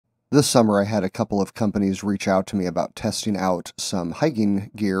This summer I had a couple of companies reach out to me about testing out some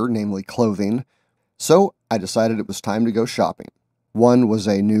hiking gear, namely clothing, so I decided it was time to go shopping. One was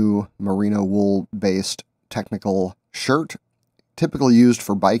a new merino wool-based technical shirt, typically used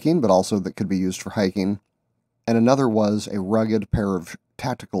for biking, but also that could be used for hiking. And another was a rugged pair of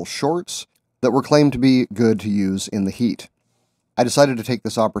tactical shorts that were claimed to be good to use in the heat. I decided to take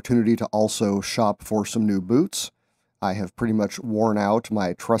this opportunity to also shop for some new boots. I have pretty much worn out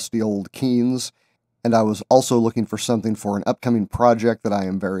my trusty old Keens, and I was also looking for something for an upcoming project that I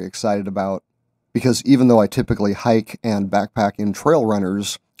am very excited about, because even though I typically hike and backpack in trail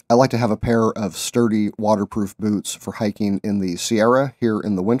runners, I like to have a pair of sturdy, waterproof boots for hiking in the Sierra here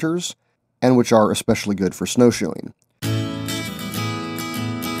in the winters, and which are especially good for snowshoeing.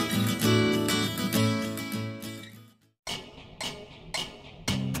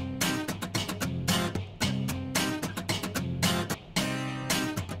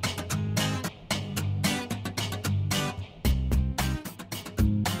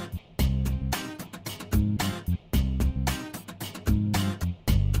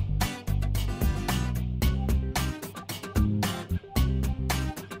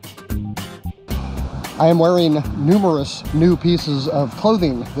 I am wearing numerous new pieces of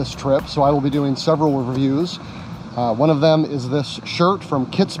clothing this trip, so I will be doing several reviews. One of them is this shirt from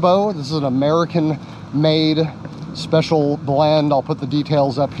Kitsbow. This is an American-made special blend. I'll put the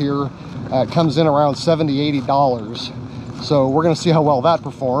details up here. It comes in around $70, $80. So we're gonna see how well that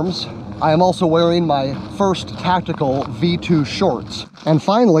performs. I am also wearing my first tactical V2 shorts. And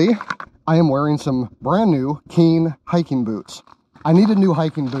finally, I am wearing some brand new Keen hiking boots. I needed new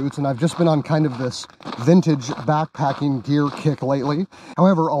hiking boots, and I've just been on kind of this vintage backpacking gear kick lately.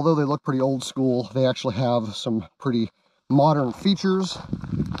 However, although they look pretty old school, they actually have some pretty modern features.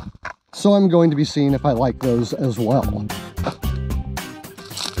 So I'm going to be seeing if I like those as well.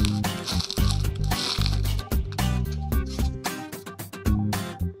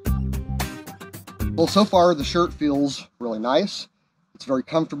 Well, so far the shirt feels really nice. It's very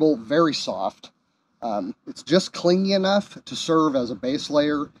comfortable, very soft. It's just clingy enough to serve as a base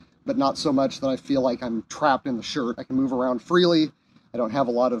layer, but not so much that I feel like I'm trapped in the shirt. I can move around freely. I don't have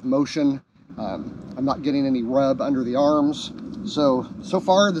a lot of motion. I'm not getting any rub under the arms. So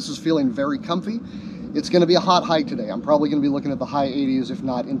far this is feeling very comfy. It's going to be a hot hike today. I'm probably going to be looking at the high 80s, if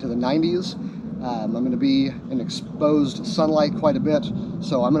not into the 90s. I'm going to be in exposed sunlight quite a bit,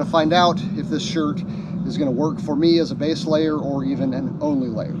 so I'm going to find out if this shirt is going to work for me as a base layer or even an only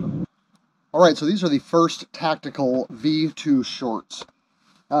layer. Alright, so these are the first tactical V2 shorts.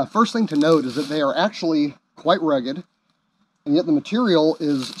 First thing to note is that they are actually quite rugged, and yet the material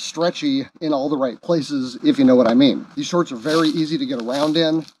is stretchy in all the right places, if you know what I mean. These shorts are very easy to get around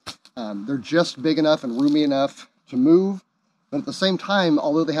in. They're just big enough and roomy enough to move, but at the same time,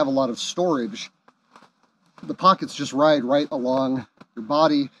 although they have a lot of storage, the pockets just ride right along your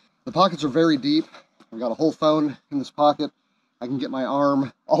body. The pockets are very deep. I've got a whole phone in this pocket. I can get my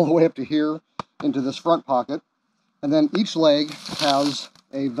arm all the way up to here into this front pocket. And then each leg has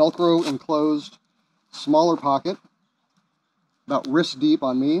a Velcro enclosed smaller pocket, about wrist deep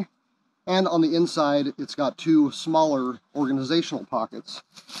on me. And on the inside, it's got two smaller organizational pockets.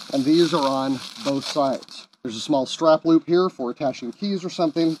 And these are on both sides. There's a small strap loop here for attaching keys or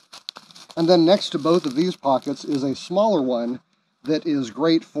something. And then next to both of these pockets is a smaller one that is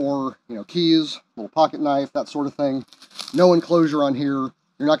great for, keys, little pocket knife, that sort of thing. No enclosure on here.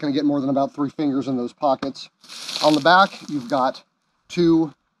 You're not going to get more than about 3 fingers in those pockets. On the back, you've got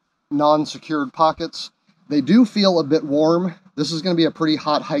 2 non-secured pockets. They do feel a bit warm. This is going to be a pretty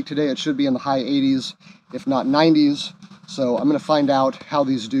hot hike today. It should be in the high 80s, if not 90s. So I'm going to find out how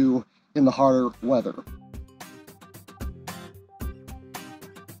these do in the hotter weather.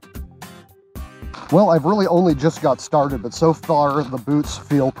 Well, I've really only just got started, but so far the boots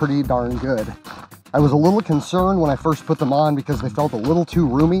feel pretty darn good. I was a little concerned when I first put them on because they felt a little too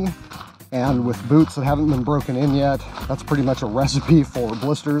roomy, and with boots that haven't been broken in yet, that's pretty much a recipe for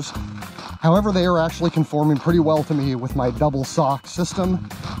blisters. However, they are actually conforming pretty well to me with my double sock system.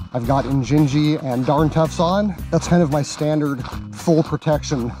 I've got Injinji and Darn Toughs on. That's kind of my standard full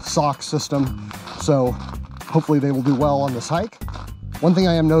protection sock system, so hopefully they will do well on this hike. One thing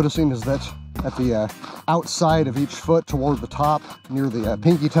I am noticing is that at the outside of each foot toward the top, near the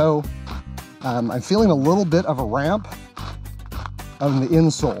pinky toe, I'm feeling a little bit of a ramp on the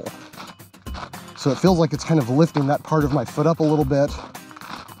insole. So it feels like it's kind of lifting that part of my foot up a little bit.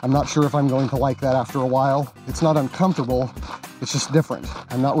 I'm not sure if I'm going to like that after a while. It's not uncomfortable, it's just different.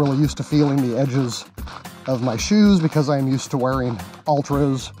 I'm not really used to feeling the edges of my shoes because I'm used to wearing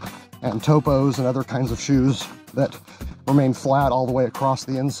Ultras and Topos and other kinds of shoes that remain flat all the way across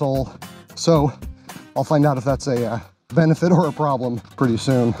the insole. So I'll find out if that's a benefit or a problem pretty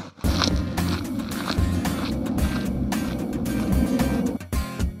soon.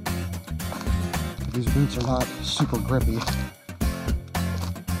 These boots are not super grippy.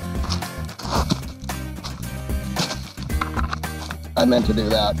 I meant to do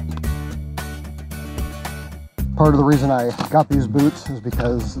that. Part of the reason I got these boots is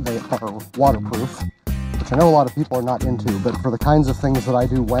because they are waterproof, which I know a lot of people are not into, but for the kinds of things that I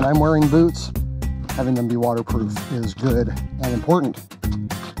do when I'm wearing boots, having them be waterproof is good and important.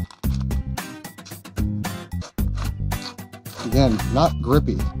 Again, not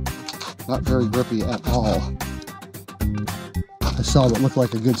grippy. Not very grippy at all. I saw what looked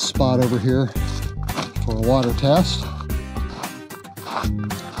like a good spot over here for a water test.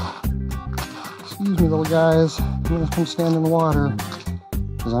 Excuse me, little guys. I'm gonna come stand in the water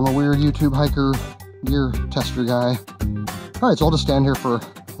because I'm a weird YouTube hiker gear tester guy. All right, so I'll just stand here for a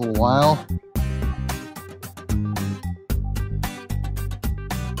little while.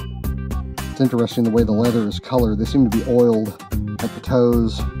 It's interesting the way the leather is colored. They seem to be oiled at the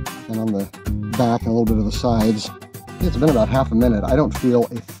toes and on the back and a little bit of the sides. It's been about half a minute. I don't feel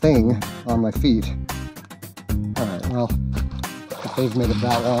a thing on my feet. All right, well, if they've made it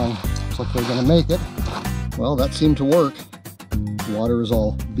that long, looks like they're gonna make it. Well, that seemed to work. The water is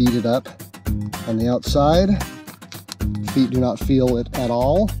all beaded up on the outside. Feet do not feel it at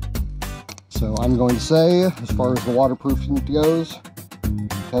all. So I'm going to say, as far as the waterproofing goes,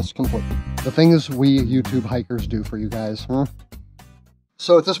 test complete. The things we YouTube hikers do for you guys, huh?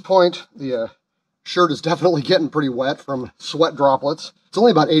 So at this point, the shirt is definitely getting pretty wet from sweat droplets. It's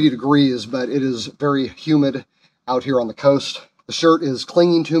only about 80 degrees, but it is very humid out here on the coast. The shirt is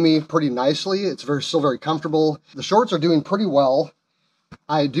clinging to me pretty nicely. It's still very comfortable. The shorts are doing pretty well.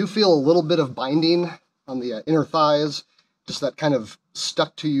 I do feel a little bit of binding on the inner thighs, just that kind of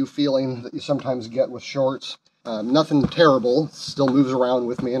stuck to you feeling that you sometimes get with shorts. Nothing terrible, still moves around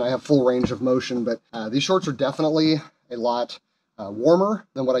with me and I have full range of motion, but these shorts are definitely a lot warmer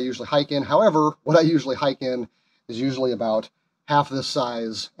than what I usually hike in. However, what I usually hike in is usually about half this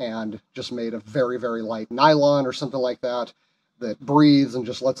size and just made of very, very light nylon or something like that, that breathes and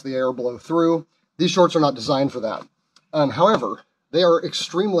just lets the air blow through. These shorts are not designed for that. However, they are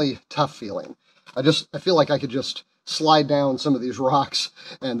extremely tough feeling. I feel like I could just slide down some of these rocks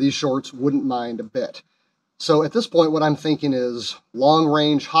and these shorts wouldn't mind a bit. So at this point, what I'm thinking is long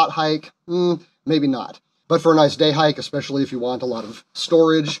range hot hike, maybe not. But for a nice day hike, especially if you want a lot of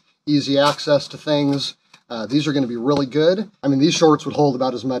storage, easy access to things, these are going to be really good. I mean, these shorts would hold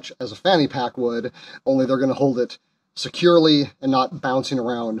about as much as a fanny pack would, only they're going to hold it securely and not bouncing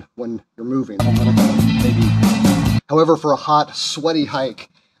around when you're moving. However, for a hot, sweaty hike,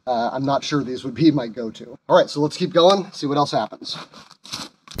 I'm not sure these would be my go-to. All right, so let's keep going, see what else happens.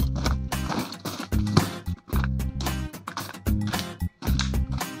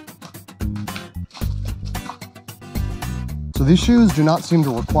 So these shoes do not seem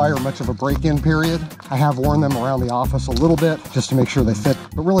to require much of a break-in period. I have worn them around the office a little bit just to make sure they fit,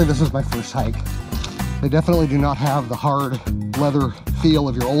 but really this is my first hike. They definitely do not have the hard leather feel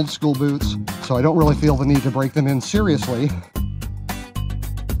of your old school boots, so I don't really feel the need to break them in seriously.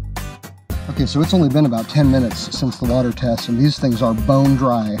 Okay, so it's only been about 10 minutes since the water test, and these things are bone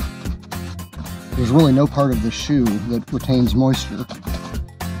dry. There's really no part of the shoe that retains moisture.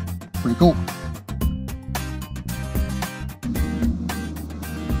 Pretty cool.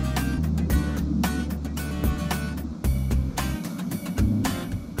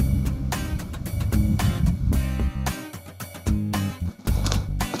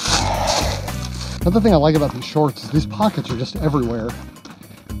 Another thing I like about these shorts is these pockets are just everywhere.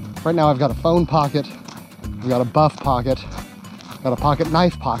 Right now I've got a phone pocket, I've got a buff pocket, I've got a pocket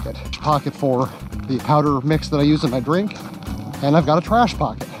knife pocket for the powder mix that I use in my drink, and I've got a trash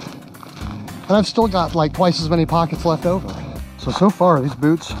pocket. And I've still got like twice as many pockets left over. So far these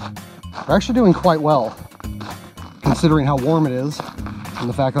boots are actually doing quite well, considering how warm it is and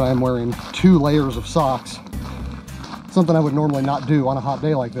the fact that I'm wearing 2 layers of socks. Something I would normally not do on a hot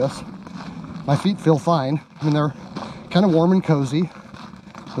day like this. My feet feel fine. I mean, they're kind of warm and cozy,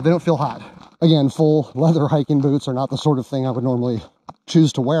 but they don't feel hot. Again, full leather hiking boots are not the sort of thing I would normally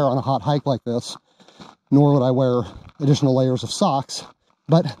choose to wear on a hot hike like this, nor would I wear additional layers of socks,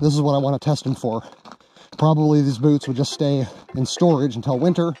 but this is what I want to test them for. Probably these boots would just stay in storage until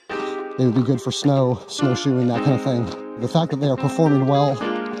winter. They would be good for snow, snowshoeing, that kind of thing. The fact that they are performing well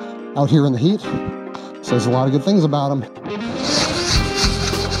out here in the heat says a lot of good things about them.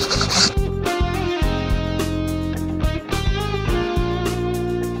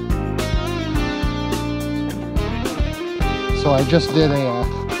 So I just did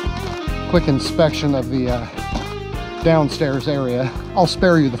a quick inspection of the downstairs area. I'll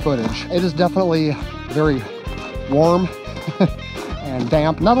spare you the footage. It is definitely very warm and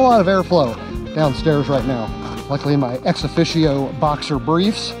damp. Not a lot of airflow downstairs right now. Luckily my ex officio boxer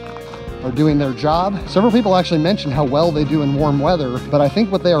briefs are doing their job. Several people actually mentioned how well they do in warm weather, but I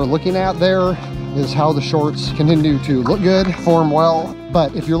think what they are looking at there is how the shorts continue to look good, form well.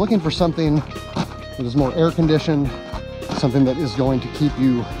 But if you're looking for something that is more air conditioned, something that is going to keep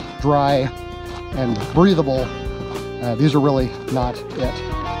you dry and breathable, these are really not it.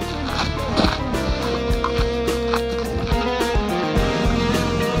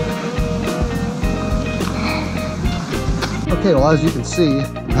 Okay, well, as you can see,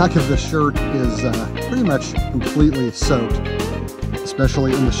 the back of the shirt is pretty much completely soaked,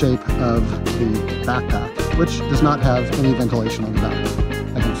 especially in the shape of the backpack, which does not have any ventilation on the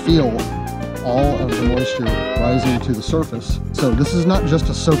back. I can feel all of the moisture rising to the surface. So this is not just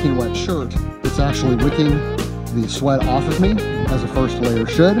a soaking wet shirt, it's actually wicking the sweat off of me, as a first layer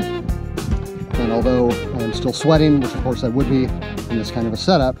should. And although I'm still sweating, which of course I would be in this kind of a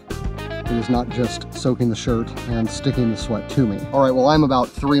setup, it is not just soaking the shirt and sticking the sweat to me. All right, well, I'm about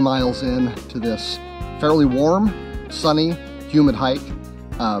 3 miles in to this fairly warm, sunny, humid hike.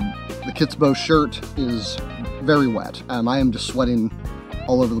 The Kitsbow shirt is very wet. I am just sweating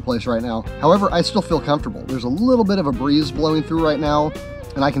all over the place right now. However, I still feel comfortable. There's a little bit of a breeze blowing through right now,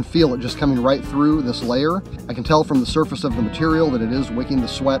 and I can feel it just coming right through this layer. I can tell from the surface of the material that it is wicking the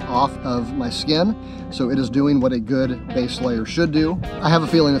sweat off of my skin, so it is doing what a good base layer should do. I have a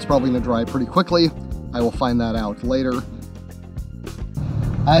feeling it's probably gonna dry pretty quickly. I will find that out later.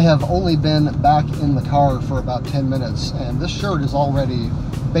 I have only been back in the car for about 10 minutes, and this shirt is already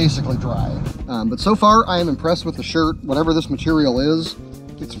basically dry. But so far, I am impressed with the shirt. Whatever this material is,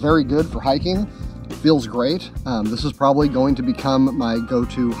 it's very good for hiking. It feels great. This is probably going to become my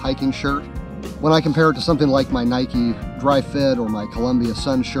go-to hiking shirt. When I compare it to something like my Nike Dry Fit or my Columbia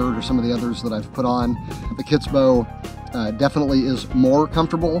Sun shirt or some of the others that I've put on, the Kitsbow definitely is more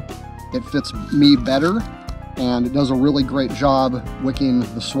comfortable. It fits me better, and it does a really great job wicking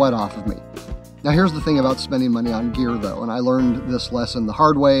the sweat off of me. Now here's the thing about spending money on gear though, and I learned this lesson the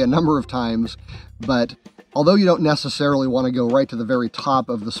hard way a number of times, but although you don't necessarily want to go right to the very top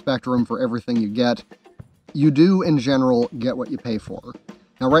of the spectrum for everything you get, you do in general get what you pay for.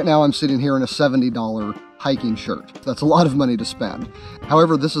 Now right now I'm sitting here in a $70 hiking shirt. That's a lot of money to spend.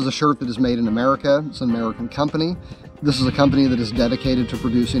 However, this is a shirt that is made in America. It's an American company. This is a company that is dedicated to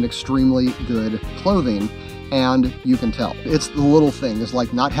producing extremely good clothing, and you can tell. It's the little things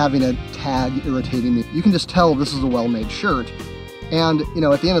like not having a tag irritating me. You can just tell this is a well-made shirt. And, you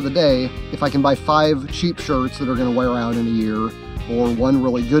know, at the end of the day, if I can buy 5 cheap shirts that are going to wear out in a year, or one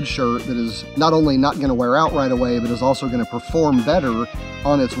really good shirt that is not only not going to wear out right away, but is also going to perform better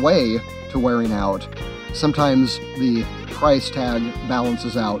on its way to wearing out, sometimes the price tag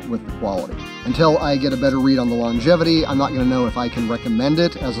balances out with the quality. Until I get a better read on the longevity, I'm not going to know if I can recommend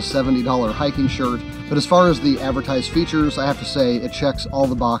it as a $70 hiking shirt. But as far as the advertised features, I have to say it checks all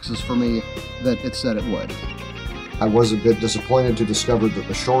the boxes for me that it said it would. I was a bit disappointed to discover that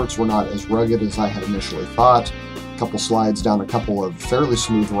the shorts were not as rugged as I had initially thought. A couple slides down a couple of fairly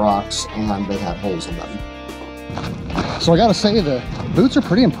smooth rocks, and they had holes in them. So I gotta say, the boots are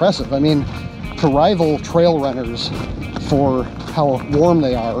pretty impressive. I mean, to rival trail runners for how warm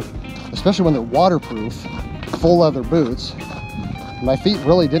they are, especially when they're waterproof, full leather boots, my feet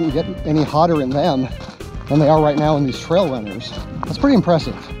really didn't get any hotter in them than they are right now in these trail runners. That's pretty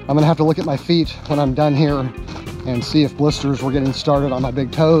impressive. I'm gonna have to look at my feet when I'm done here and see if blisters were getting started on my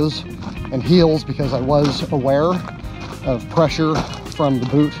big toes and heels, because I was aware of pressure from the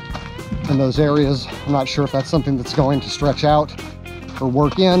boot in those areas. I'm not sure if that's something that's going to stretch out or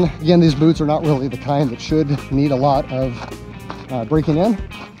work in. Again, these boots are not really the kind that should need a lot of breaking in.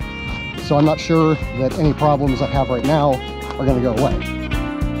 So I'm not sure that any problems I have right now are going to go away.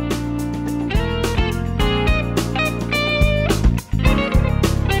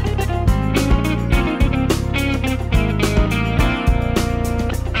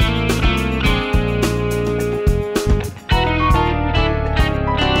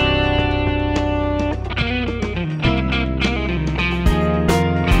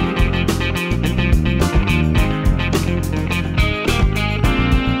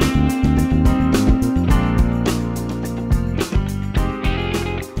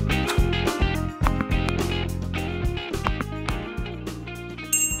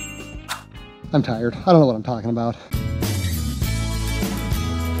 I'm tired. I don't know what I'm talking about.